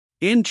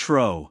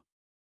Intro.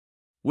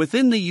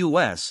 Within the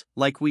US,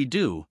 like we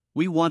do,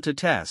 we want to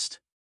test.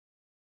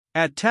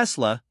 At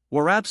Tesla,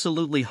 we're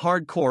absolutely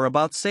hardcore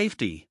about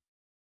safety.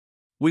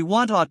 We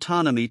want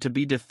autonomy to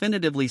be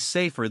definitively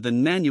safer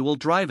than manual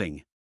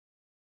driving.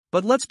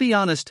 But let's be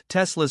honest,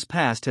 Tesla's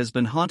past has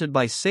been haunted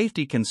by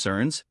safety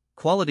concerns,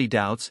 quality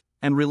doubts,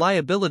 and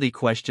reliability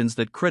questions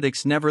that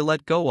critics never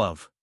let go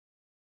of.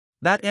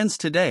 That ends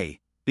today,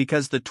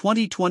 because the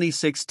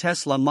 2026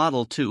 Tesla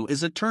Model 2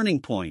 is a turning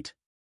point.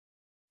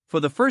 For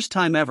the first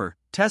time ever,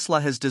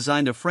 Tesla has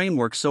designed a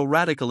framework so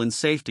radical in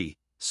safety,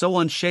 so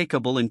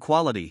unshakable in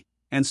quality,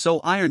 and so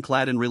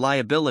ironclad in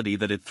reliability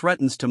that it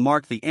threatens to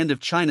mark the end of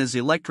China's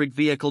electric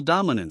vehicle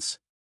dominance.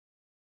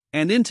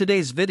 And in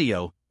today's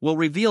video, we'll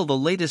reveal the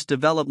latest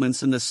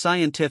developments in the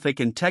scientific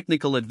and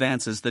technical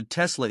advances that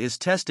Tesla is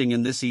testing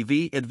in this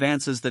EV,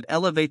 advances that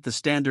elevate the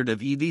standard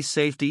of EV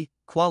safety,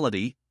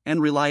 quality,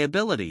 and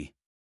reliability.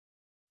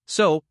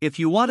 So, if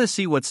you want to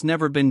see what's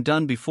never been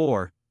done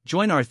before,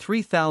 join our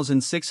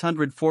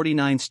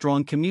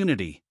 3,649-strong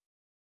community.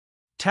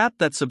 Tap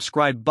that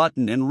subscribe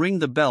button and ring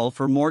the bell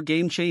for more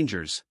game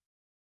changers.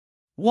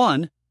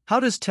 1. How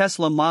does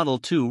Tesla Model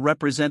 2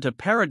 represent a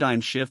paradigm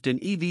shift in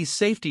EV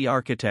safety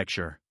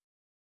architecture?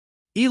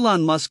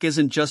 Elon Musk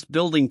isn't just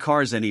building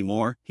cars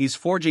anymore, he's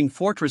forging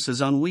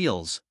fortresses on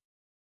wheels.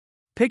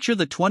 Picture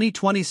the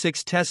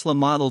 2026 Tesla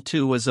Model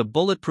 2 as a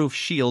bulletproof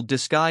shield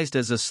disguised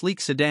as a sleek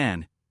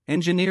sedan,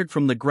 engineered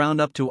from the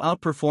ground up to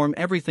outperform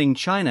everything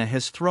China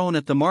has thrown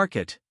at the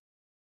market.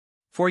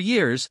 For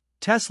years,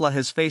 Tesla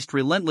has faced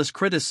relentless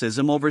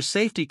criticism over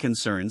safety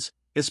concerns,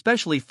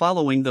 especially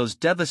following those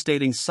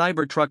devastating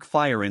Cybertruck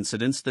fire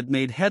incidents that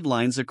made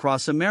headlines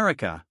across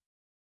America.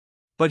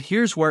 But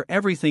here's where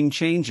everything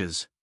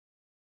changes.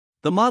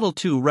 The Model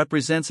 2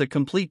 represents a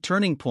complete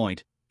turning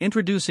point,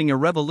 introducing a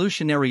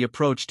revolutionary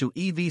approach to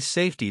EV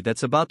safety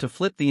that's about to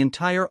flip the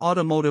entire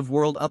automotive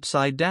world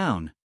upside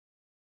down.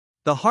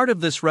 The heart of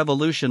this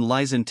revolution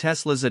lies in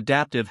Tesla's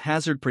adaptive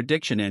hazard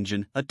prediction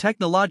engine, a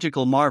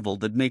technological marvel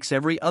that makes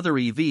every other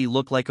EV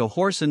look like a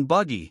horse and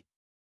buggy.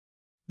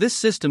 This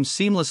system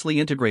seamlessly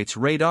integrates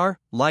radar,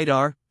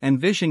 LiDAR, and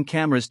vision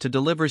cameras to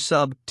deliver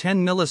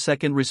sub-10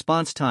 millisecond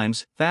response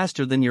times,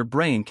 faster than your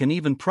brain can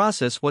even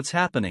process what's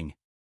happening.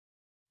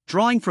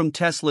 Drawing from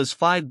Tesla's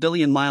 5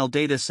 billion-mile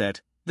dataset,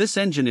 this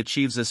engine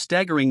achieves a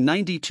staggering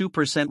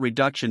 92%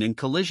 reduction in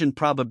collision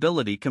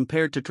probability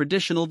compared to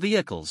traditional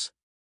vehicles.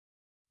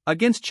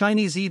 Against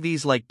Chinese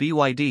EVs like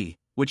BYD,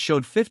 which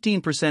showed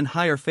 15%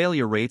 higher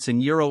failure rates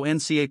in Euro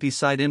NCAP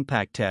side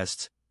impact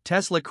tests,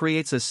 Tesla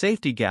creates a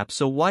safety gap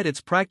so wide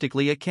it's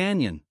practically a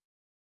canyon.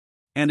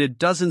 And it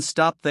doesn't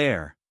stop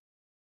there.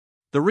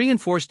 The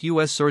reinforced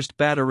US-sourced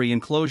battery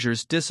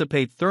enclosures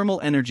dissipate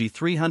thermal energy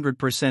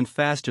 300%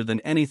 faster than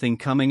anything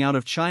coming out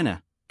of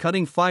China,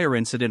 cutting fire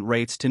incident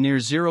rates to near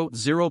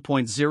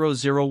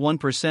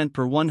 0.001%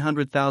 per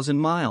 100,000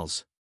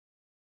 miles.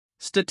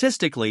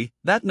 Statistically,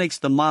 that makes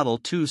the Model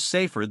 2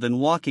 safer than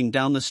walking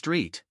down the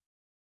street.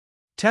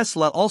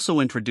 Tesla also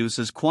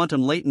introduces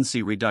quantum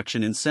latency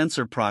reduction in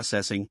sensor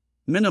processing,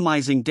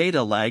 minimizing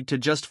data lag to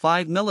just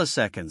 5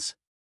 milliseconds.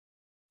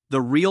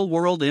 The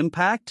real-world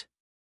impact?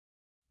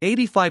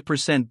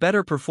 85%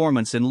 better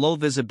performance in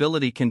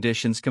low-visibility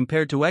conditions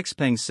compared to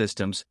Xpeng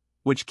systems,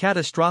 which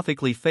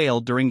catastrophically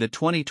failed during the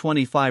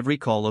 2025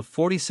 recall of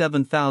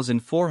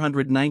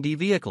 47,490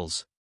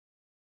 vehicles.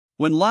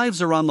 When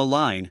lives are on the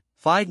line,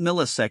 5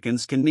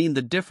 milliseconds can mean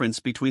the difference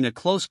between a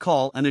close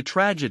call and a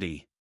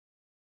tragedy.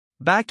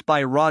 Backed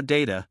by raw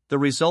data, the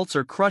results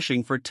are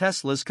crushing for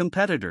Tesla's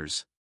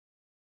competitors.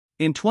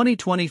 In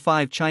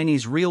 2025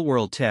 Chinese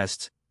real-world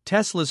tests,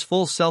 Tesla's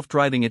full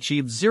self-driving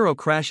achieved 0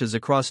 crashes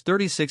across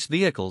 36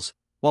 vehicles,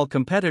 while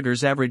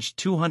competitors averaged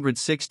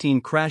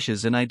 216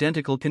 crashes in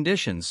identical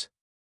conditions.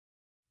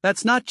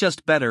 That's not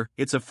just better,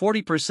 it's a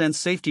 40%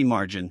 safety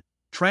margin,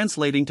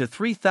 translating to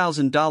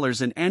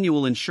 $3,000 in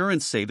annual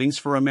insurance savings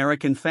for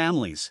American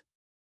families.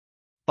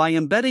 By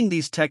embedding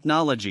these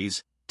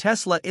technologies,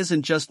 Tesla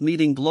isn't just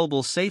meeting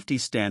global safety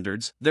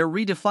standards, they're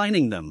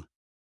redefining them.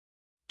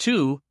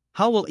 2.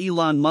 How will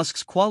Elon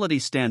Musk's quality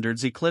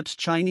standards eclipse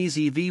Chinese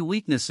EV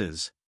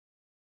weaknesses?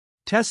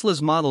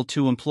 Tesla's Model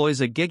 2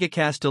 employs a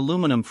gigacast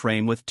aluminum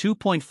frame with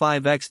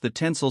 2.5x the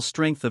tensile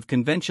strength of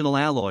conventional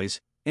alloys,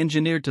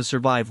 engineered to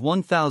survive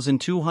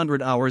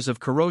 1,200 hours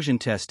of corrosion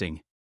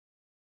testing.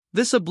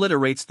 This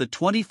obliterates the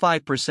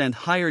 25%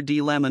 higher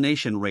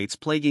delamination rates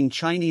plaguing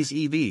Chinese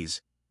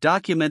EVs,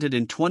 documented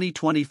in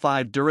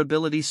 2025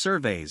 durability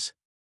surveys.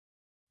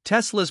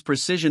 Tesla's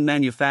precision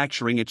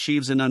manufacturing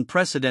achieves an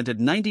unprecedented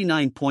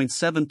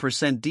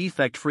 99.7%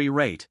 defect-free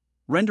rate,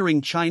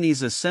 rendering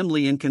Chinese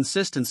assembly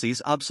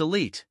inconsistencies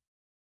obsolete.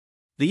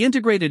 The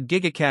integrated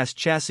gigacast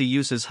chassis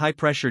uses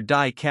high-pressure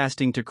die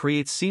casting to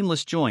create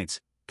seamless joints,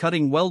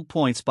 cutting weld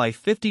points by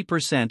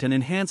 50% and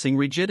enhancing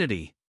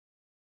rigidity.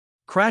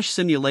 Crash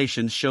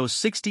simulations show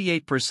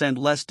 68%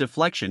 less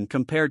deflection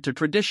compared to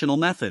traditional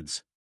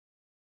methods.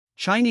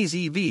 Chinese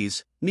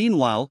EVs,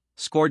 meanwhile,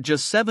 scored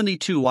just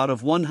 72 out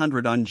of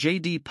 100 on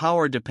JD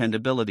Power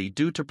dependability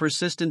due to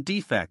persistent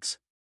defects.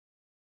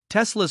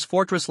 Tesla's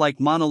fortress-like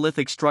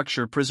monolithic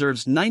structure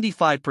preserves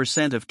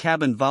 95% of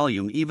cabin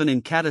volume even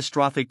in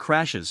catastrophic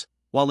crashes,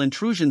 while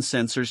intrusion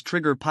sensors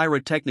trigger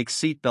pyrotechnic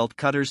seatbelt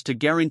cutters to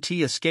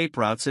guarantee escape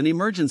routes in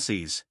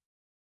emergencies.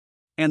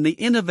 And the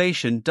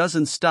innovation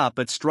doesn't stop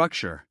at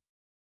structure.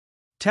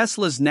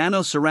 Tesla's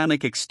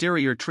nano-ceramic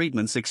exterior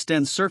treatments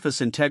extend surface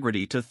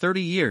integrity to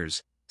 30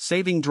 years,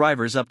 saving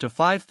drivers up to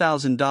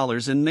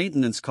 $5,000 in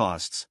maintenance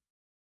costs.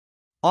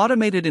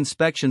 Automated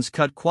inspections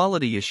cut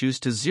quality issues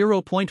to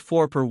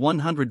 0.4 per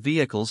 100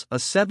 vehicles, a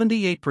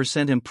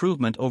 78%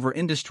 improvement over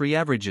industry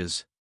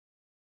averages.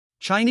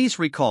 Chinese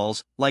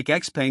recalls, like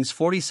Xpeng's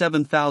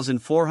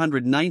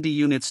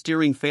 47,490-unit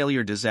steering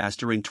failure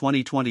disaster in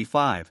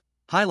 2025,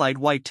 highlight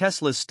why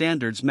Tesla's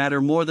standards matter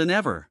more than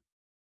ever.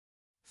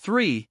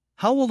 3.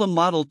 How will the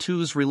Model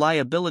 2's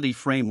reliability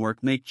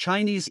framework make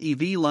Chinese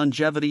EV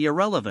longevity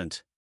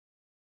irrelevant?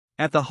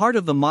 At the heart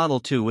of the Model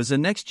 2 is a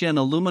next-gen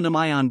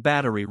aluminum-ion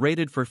battery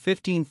rated for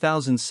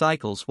 15,000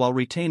 cycles while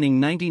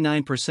retaining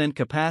 99%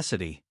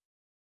 capacity.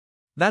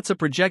 That's a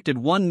projected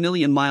 1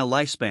 million-mile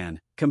lifespan,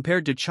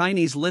 compared to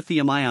Chinese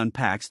lithium-ion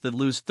packs that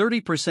lose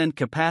 30%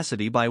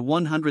 capacity by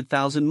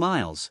 100,000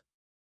 miles.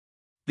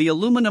 The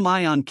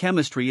aluminum-ion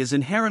chemistry is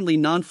inherently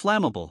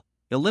non-flammable,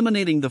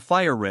 eliminating the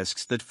fire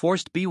risks that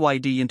forced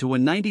BYD into a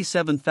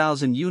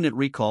 97,000-unit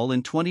recall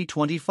in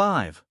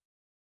 2025.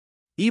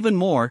 Even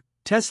more,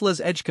 Tesla's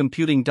edge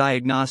computing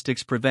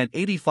diagnostics prevent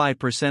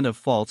 85% of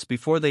faults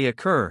before they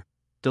occur,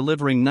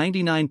 delivering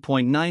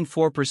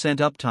 99.94%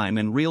 uptime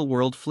in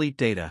real-world fleet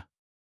data.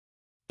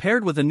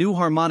 Paired with a new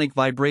harmonic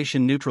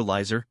vibration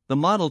neutralizer, the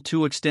Model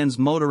 2 extends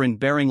motor and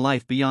bearing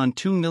life beyond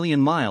 2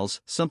 million miles,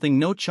 something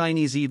no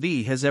Chinese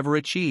EV has ever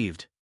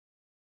achieved.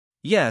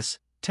 Yes,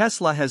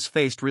 Tesla has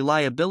faced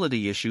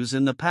reliability issues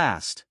in the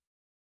past.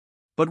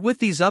 But with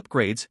these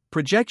upgrades,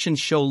 projections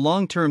show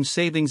long-term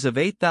savings of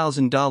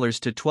 $8,000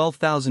 to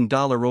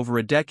 $12,000 over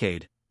a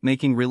decade,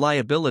 making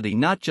reliability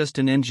not just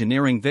an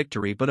engineering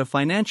victory but a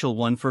financial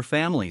one for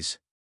families.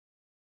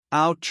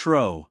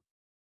 Outro.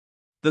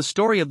 The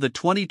story of the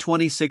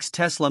 2026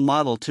 Tesla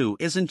Model 2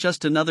 isn't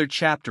just another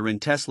chapter in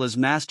Tesla's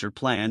master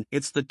plan,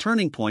 it's the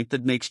turning point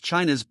that makes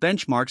China's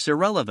benchmarks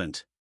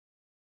irrelevant.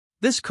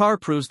 This car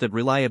proves that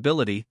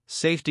reliability,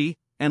 safety,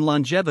 and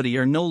longevity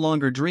are no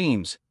longer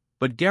dreams,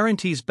 but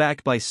guarantees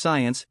backed by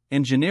science,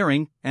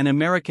 engineering, and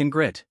American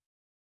grit.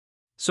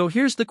 So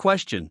here's the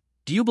question: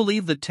 do you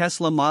believe the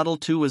Tesla Model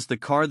 2 is the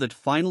car that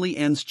finally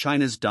ends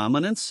China's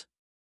dominance?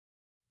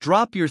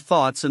 Drop your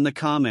thoughts in the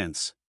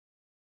comments.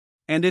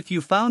 And if you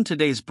found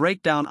today's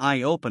breakdown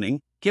eye-opening,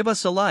 give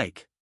us a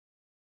like.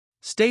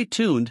 Stay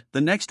tuned,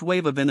 the next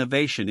wave of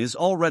innovation is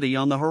already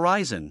on the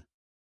horizon.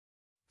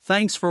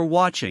 Thanks for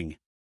watching.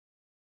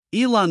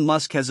 Elon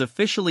Musk has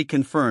officially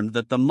confirmed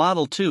that the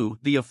Model 2,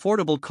 the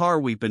affordable car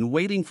we've been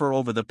waiting for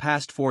over the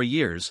past 4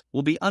 years,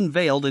 will be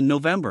unveiled in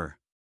November.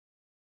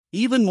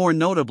 Even more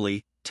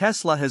notably,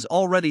 Tesla has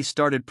already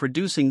started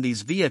producing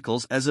these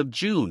vehicles as of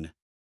June.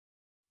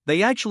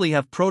 They actually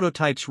have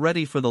prototypes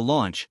ready for the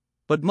launch,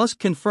 but Musk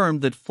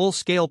confirmed that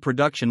full-scale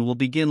production will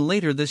begin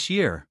later this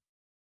year.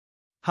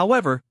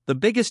 However, the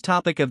biggest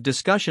topic of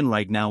discussion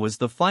right now is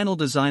the final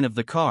design of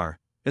the car,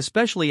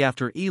 especially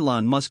after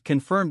Elon Musk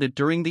confirmed it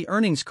during the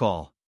earnings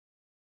call.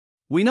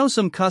 We know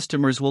some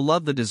customers will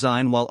love the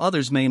design while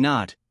others may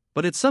not,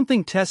 but it's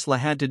something Tesla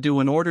had to do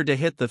in order to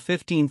hit the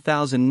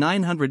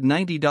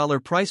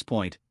 $15,990 price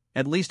point,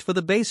 at least for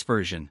the base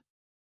version.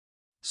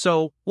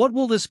 So, what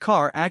will this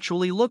car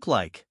actually look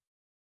like?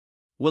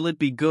 Will it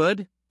be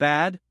good,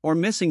 bad, or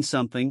missing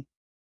something?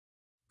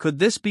 Could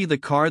this be the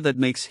car that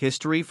makes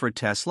history for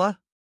Tesla?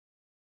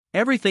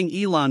 Everything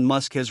Elon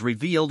Musk has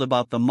revealed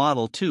about the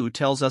Model 2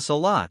 tells us a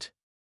lot.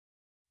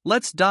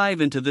 Let's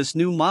dive into this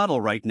new model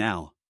right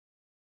now.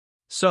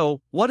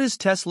 So, what is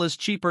Tesla's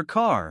cheaper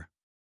car?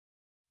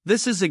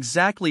 This is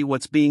exactly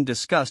what's being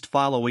discussed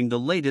following the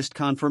latest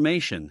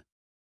confirmation.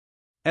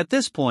 At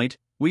this point,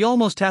 we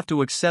almost have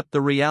to accept the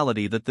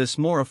reality that this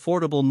more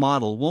affordable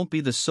model won't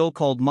be the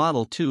so-called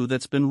Model 2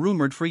 that's been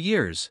rumored for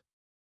years.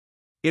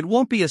 It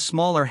won't be a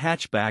smaller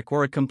hatchback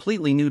or a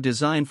completely new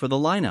design for the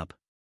lineup.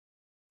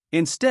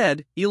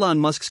 Instead, Elon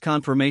Musk's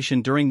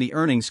confirmation during the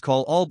earnings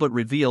call all but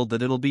revealed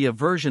that it'll be a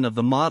version of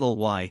the Model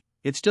Y.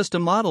 It's just a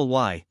Model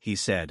Y, he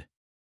said.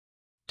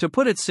 To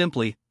put it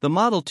simply, the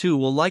Model 2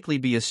 will likely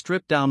be a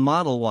stripped-down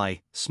Model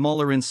Y,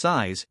 smaller in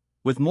size,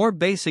 with more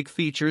basic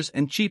features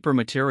and cheaper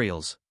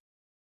materials.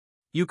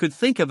 You could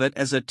think of it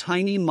as a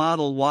tiny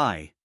Model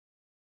Y.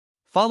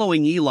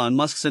 Following Elon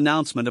Musk's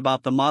announcement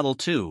about the Model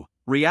 2,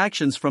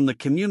 reactions from the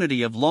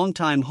community of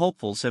longtime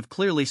hopefuls have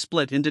clearly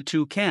split into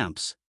two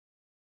camps.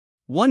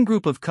 One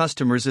group of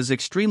customers is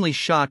extremely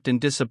shocked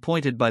and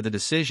disappointed by the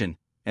decision,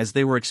 as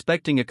they were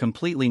expecting a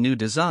completely new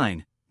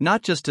design,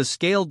 not just a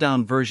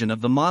scaled-down version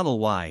of the Model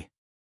Y.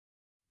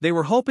 They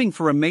were hoping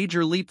for a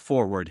major leap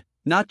forward,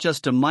 not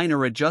just a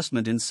minor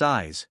adjustment in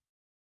size.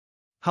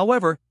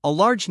 However, a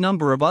large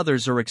number of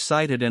others are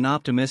excited and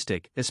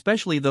optimistic,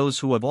 especially those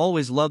who have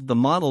always loved the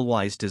Model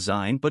Y's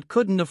design but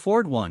couldn't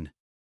afford one.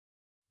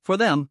 For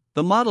them,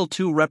 the Model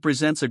 2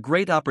 represents a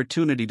great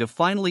opportunity to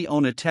finally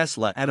own a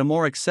Tesla at a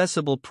more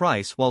accessible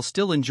price while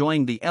still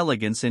enjoying the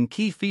elegance and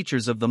key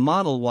features of the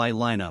Model Y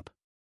lineup.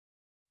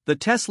 The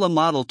Tesla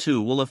Model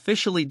 2 will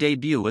officially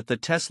debut at the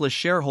Tesla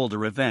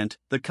shareholder event,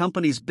 the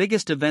company's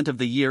biggest event of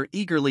the year,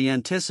 eagerly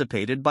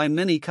anticipated by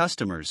many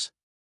customers.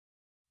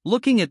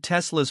 Looking at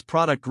Tesla's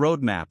product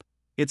roadmap,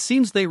 it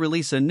seems they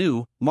release a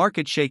new,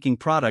 market-shaking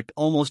product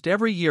almost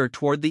every year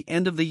toward the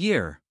end of the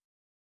year.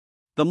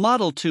 The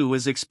Model 2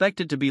 is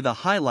expected to be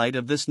the highlight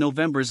of this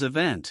November's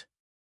event.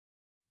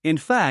 In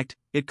fact,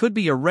 it could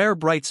be a rare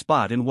bright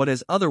spot in what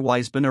has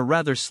otherwise been a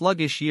rather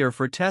sluggish year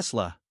for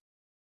Tesla.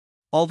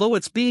 Although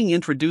it's being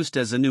introduced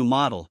as a new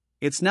model,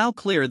 it's now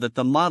clear that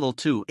the Model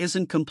 2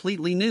 isn't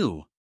completely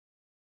new.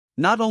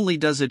 Not only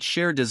does it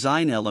share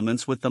design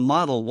elements with the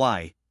Model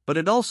Y, but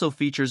it also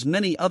features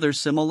many other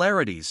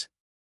similarities.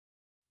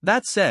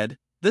 That said,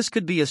 this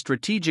could be a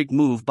strategic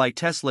move by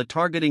Tesla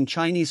targeting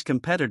Chinese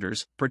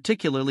competitors,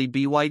 particularly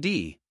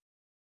BYD.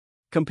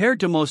 Compared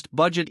to most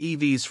budget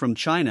EVs from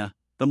China,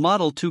 the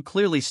Model 2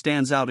 clearly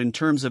stands out in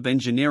terms of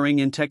engineering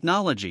and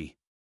technology.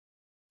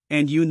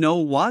 And you know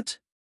what?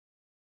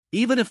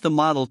 Even if the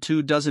Model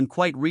 2 doesn't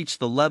quite reach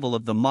the level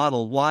of the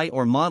Model Y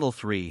or Model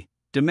 3,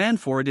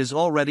 demand for it is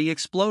already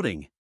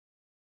exploding.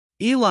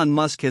 Elon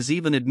Musk has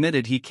even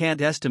admitted he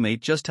can't estimate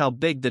just how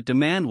big the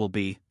demand will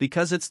be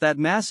because it's that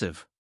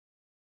massive.